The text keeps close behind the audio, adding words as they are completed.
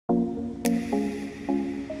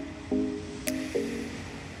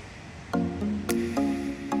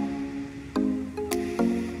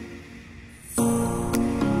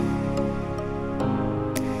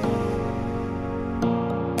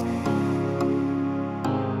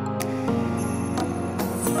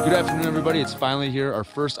Good afternoon, everybody. It's finally here, our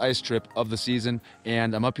first ice trip of the season,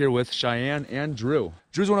 and I'm up here with Cheyenne and Drew.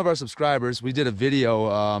 Drew's one of our subscribers. We did a video,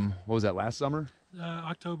 what was that, last summer?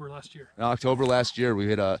 October last year. In October last year, we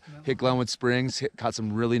hit Glenwood Springs, caught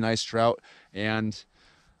some really nice trout, and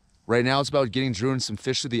right now it's about getting Drew and some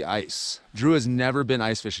fish through the ice. Drew has never been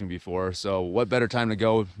ice fishing before, so what better time to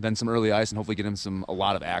go than some early ice and hopefully get him a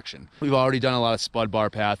lot of action. We've already done a lot of spud bar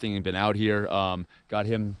pathing and been out here, got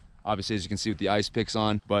him obviously, as you can see, with the ice picks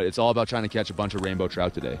on, but it's all about trying to catch a bunch of rainbow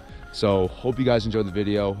trout today. So hope you guys enjoyed the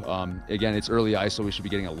video. Again, it's early ice, so we should be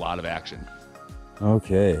getting a lot of action.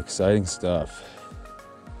 Okay, exciting stuff.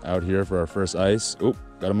 Out here for our first ice. Oh,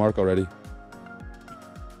 got a mark already.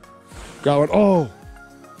 Got one. Oh!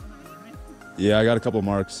 Yeah, I got a couple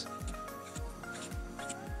marks.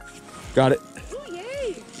 Got it. Oh,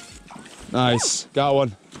 yay! Nice. Got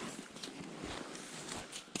one.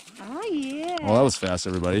 Oh, yeah. Oh, that was fast,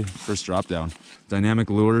 everybody. First drop down. Dynamic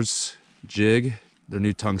Lures jig. They're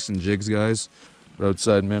new tungsten jigs, guys.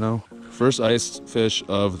 Roadside minnow. First ice fish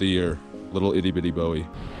of the year. Little itty bitty Bowie.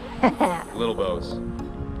 Little bows.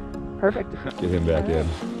 Perfect. Get him back in.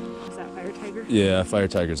 Is that Fire Tiger? Yeah, Fire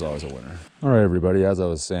Tiger's always a winner. All right, everybody, as I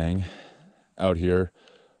was saying, out here,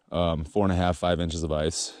 4.5, 5 inches of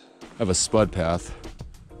ice. I have a spud path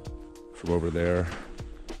from over there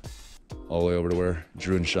all the way over to where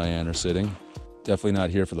Drew and Cheyenne are sitting. Definitely not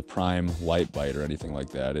here for the prime light bite or anything like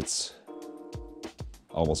that. It's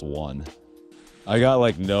almost one. I got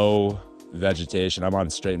like no vegetation. I'm on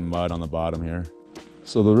straight mud on the bottom here.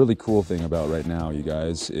 So the really cool thing about right now, you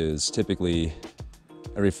guys, is typically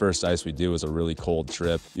every first ice we do is a really cold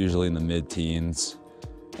trip, usually in the mid-teens.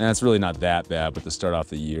 And that's really not that bad, but to start off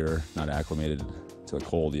the year, not acclimated to the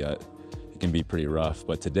cold yet, it can be pretty rough.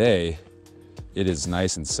 But today, it is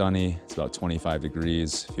nice and sunny. It's about 25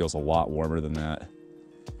 degrees. Feels a lot warmer than that.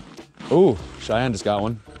 Oh, Cheyenne just got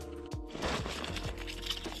one.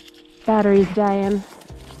 Battery's dying,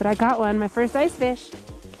 but I got one. My first ice fish.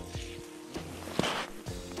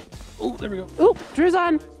 Oh, there we go. Ooh, Drew's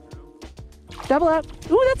on. Double up.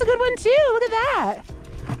 Ooh, that's a good one too. Look at that.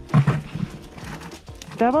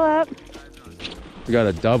 Double up. We got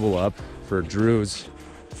a double up for Drew's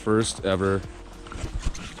first ever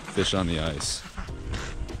fish on the ice.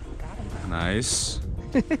 Nice.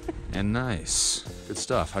 And nice. Good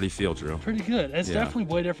stuff. How do you feel, Drew? Pretty good. It's definitely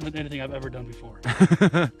way different than anything I've ever done before.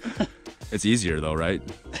 It's easier though, right?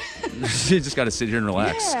 You just got to sit here and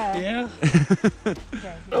relax. Yeah.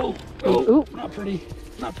 Ooh. Not pretty.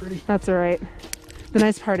 Not pretty. That's all right. The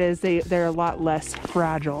nice part is they're a lot less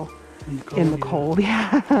fragile in the cold.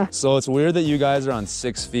 Yeah. So it's weird that you guys are on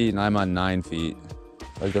 6 feet and I'm on 9 feet.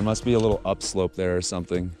 Like there must be a little upslope there or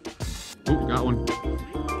something. Oh, got one.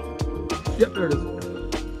 Yep, there it is.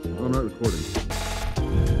 Oh, I'm not recording.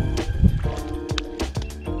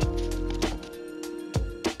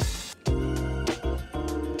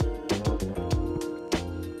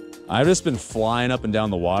 I've just been flying up and down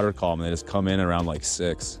the water column and they just come in around like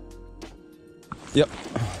 6. Yep.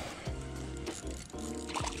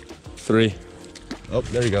 3. Oh,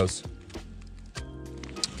 there he goes.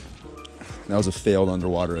 That was a failed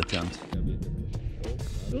underwater attempt.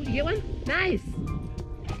 Ooh, you get one? Nice.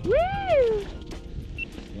 Woo!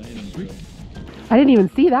 I didn't even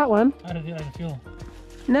see that one. I didn't feel.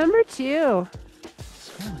 Number 2.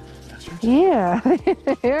 Yeah,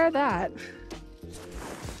 hear that.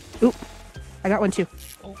 Oop, I got one too.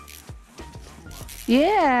 Oh.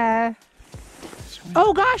 Yeah. Sweet.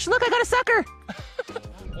 Oh gosh, look, I got a sucker.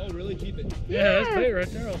 Oh, really? Keep it. Yeah, that's bait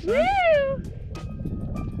right there. Woo!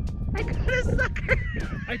 I got a sucker.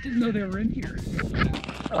 I didn't know they were in here.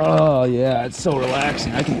 Oh, yeah, it's so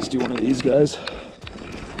relaxing. I can just do one of these guys.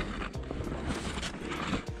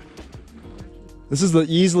 This is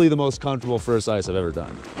easily the most comfortable first ice I've ever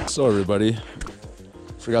done. So everybody,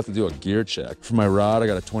 forgot to do a gear check. For my rod, I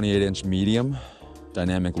got a 28-inch medium,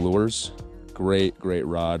 Dynamic Lures. Great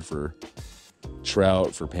rod for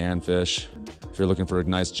trout, for panfish. If you're looking for a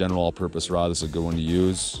nice general all-purpose rod, this is a good one to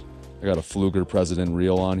use. I got a Fluger President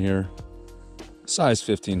reel on here. Size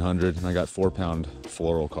 1500, and I got 4-pound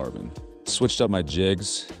fluorocarbon. Switched up my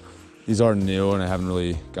jigs. These are new, and I haven't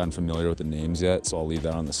really gotten familiar with the names yet, so I'll leave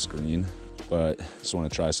that on the screen. But just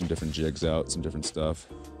want to try some different jigs out, some different stuff.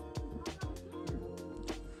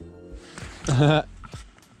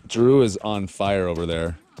 Drew is on fire over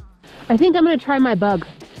there. I think I'm gonna try my bug.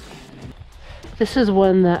 This is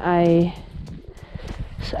one that I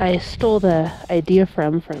stole the idea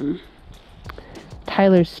from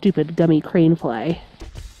Tyler's stupid gummy crane fly.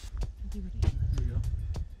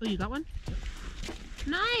 Oh, you got one?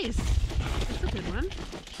 Nice! That's a good one.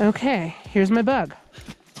 Okay, here's my bug.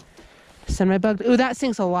 send my bug. Ooh, that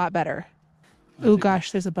sinks a lot better. Ooh,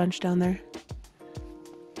 gosh, there's a bunch down there.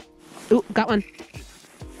 Ooh, got one.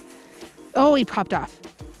 Oh, he popped off.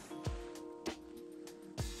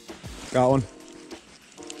 Got one.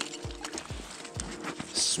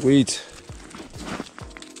 Sweet.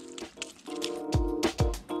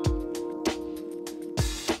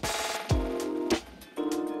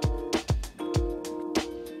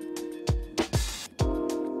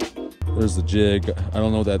 There's the jig. I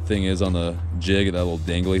don't know what that thing is on the jig, that little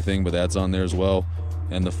dangly thing, but that's on there as well.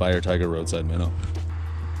 And the Fire Tiger Roadside Minnow.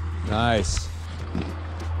 Nice.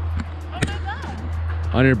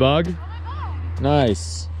 On your bug?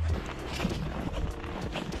 Nice.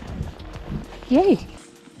 Yay.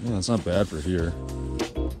 Yeah, that's not bad for here.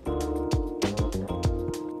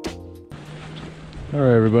 All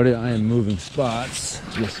right, everybody, I am moving spots.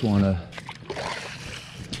 Just want to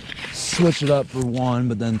switch it up for one,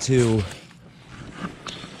 but then two.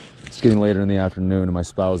 It's getting later in the afternoon and my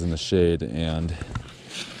spot was in the shade, and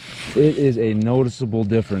it is a noticeable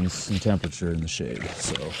difference in temperature in the shade.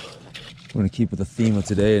 So I'm gonna keep with the theme of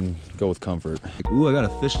today and go with comfort. Ooh, I got a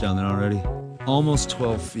fish down there already. Almost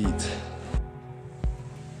 12 feet.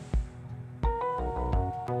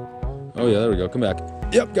 Oh yeah, there we go, come back.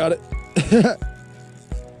 Yep, got it. That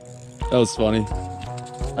was funny.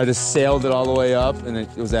 I just sailed it all the way up and it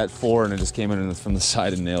was at 4 and it just came in from the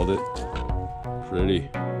side and nailed it. Pretty.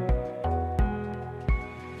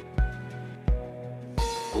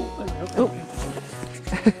 Oh.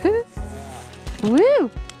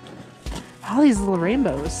 Woo! All these little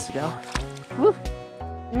rainbows to go. Woo!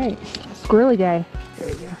 All right, squirrely guy. There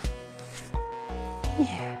you go.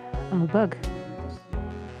 Yeah, I'm a bug.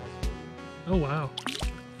 Oh, wow.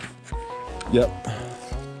 Yep.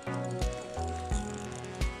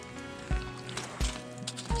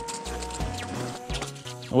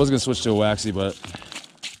 I was gonna switch to a waxy, but,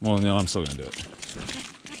 well, no, I'm still gonna do it.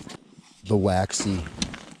 The waxy.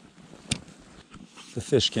 The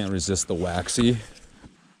fish can't resist the waxy.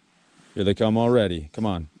 Here they come already. Come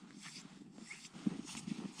on.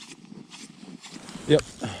 Yep.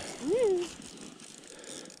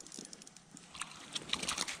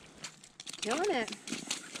 Killing it.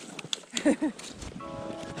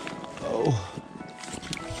 Oh.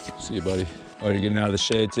 See you, buddy. Oh, you're getting out of the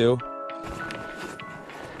shade too?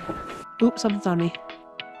 Oops, something's on me.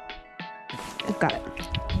 I've got it.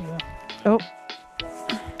 Yeah. Oh.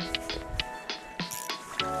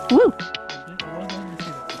 Woo!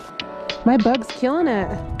 My bug's killing it.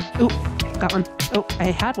 Ooh, got one. Oh,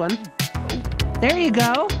 I had one. There you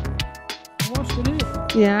go. I watched it in.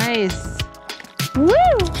 Nice. Woo!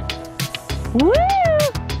 Woo!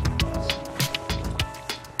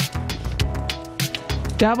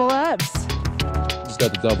 Double ups. Just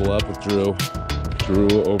got the double up with Drew.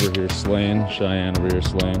 Drew over here slaying, Cheyenne over here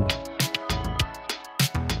slaying.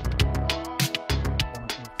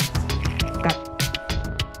 Got it.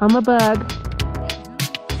 I'm a bug.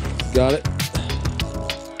 Got it.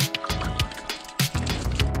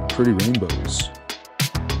 Pretty rainbows.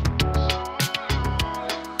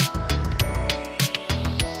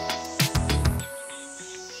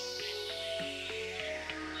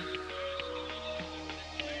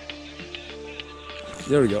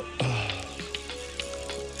 There we go.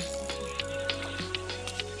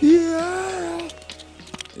 Yeah.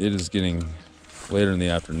 It is getting later in the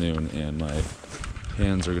afternoon and my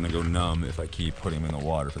hands are gonna go numb if I keep putting them in the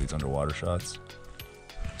water for these underwater shots.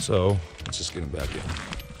 So let's just get them back in.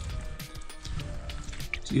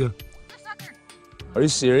 See ya. Are you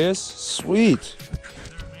serious? Sweet.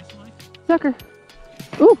 Sucker.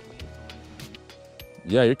 Ooh.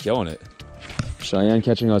 Yeah, you're killing it. Cheyenne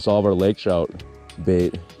catching us all of our lake trout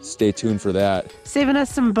bait. Stay tuned for that. Saving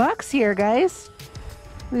us some bucks here, guys.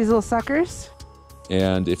 These little suckers.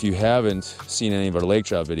 And if you haven't seen any of our lake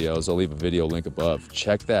trout videos, I'll leave a video link above.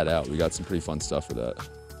 Check that out. We got some pretty fun stuff for that.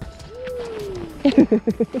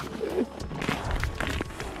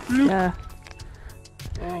 Yeah.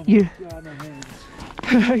 Oh, You. God, my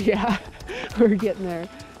hands. Yeah, we're getting there.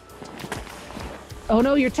 Oh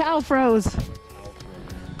no, your towel froze.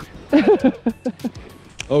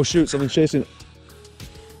 Oh shoot, something's chasing it.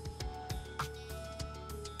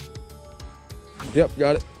 Yep,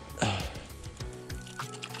 got it.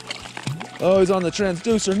 Oh, he's on the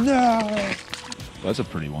transducer. No! That's a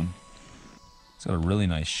pretty one. It's got a really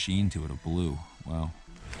nice sheen to it, a blue. Wow.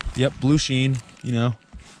 Yep, blue sheen, you know.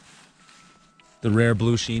 The rare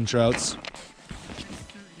blue sheen trouts.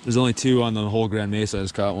 There's only 2 on the whole Grand Mesa. I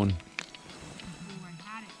just caught one.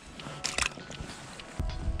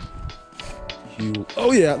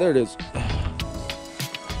 Oh yeah, there it is.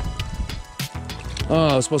 Oh,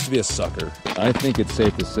 it was supposed to be a sucker. I think it's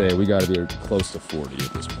safe to say we gotta be close to 40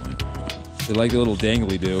 at this point. They like the little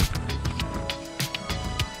dangly do.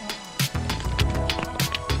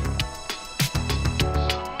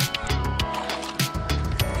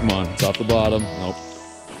 Come on, it's off the bottom. Nope.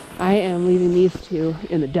 I am leaving these two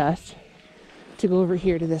in the dust to go over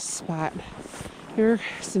here to this spot. There were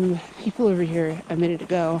some people over here a minute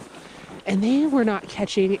ago, and they were not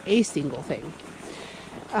catching a single thing.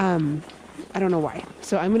 I don't know why.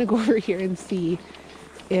 So I'm gonna go over here and see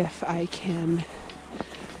if I can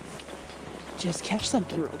just catch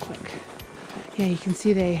something real quick. Yeah, you can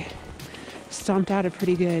see they stomped out a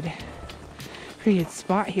pretty good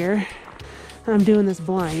spot here. I'm doing this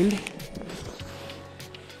blind.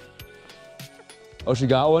 Oh, she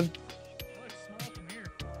got one?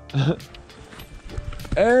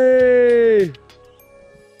 Hey!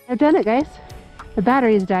 I've done it, guys. The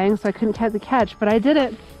battery is dying, so I couldn't catch the catch, but I did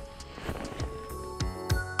it.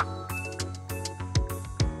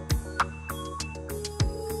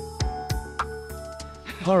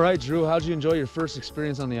 All right, Drew, how'd you enjoy your first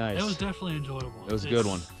experience on the ice? It was definitely enjoyable. It was a good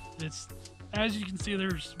one. It's, as you can see,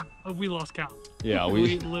 we lost count. Yeah,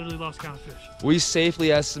 we literally lost count of fish. We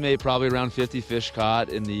safely estimate probably around 50 fish caught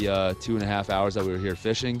in the 2.5 hours that we were here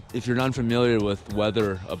fishing. If you're unfamiliar with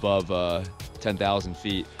weather above 10,000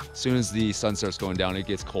 feet, as soon as the sun starts going down, it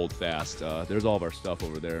gets cold fast. There's all of our stuff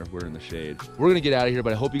over there. We're in the shade. We're gonna get out of here,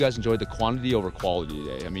 but I hope you guys enjoyed the quantity over quality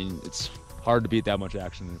today. I mean, it's hard to beat that much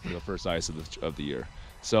action for the first ice of the year.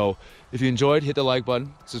 So if you enjoyed, hit the like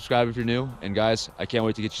button, subscribe if you're new, and guys, I can't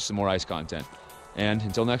wait to get you some more ice content. And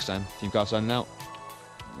until next time, Team Coff signing out.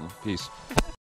 Peace.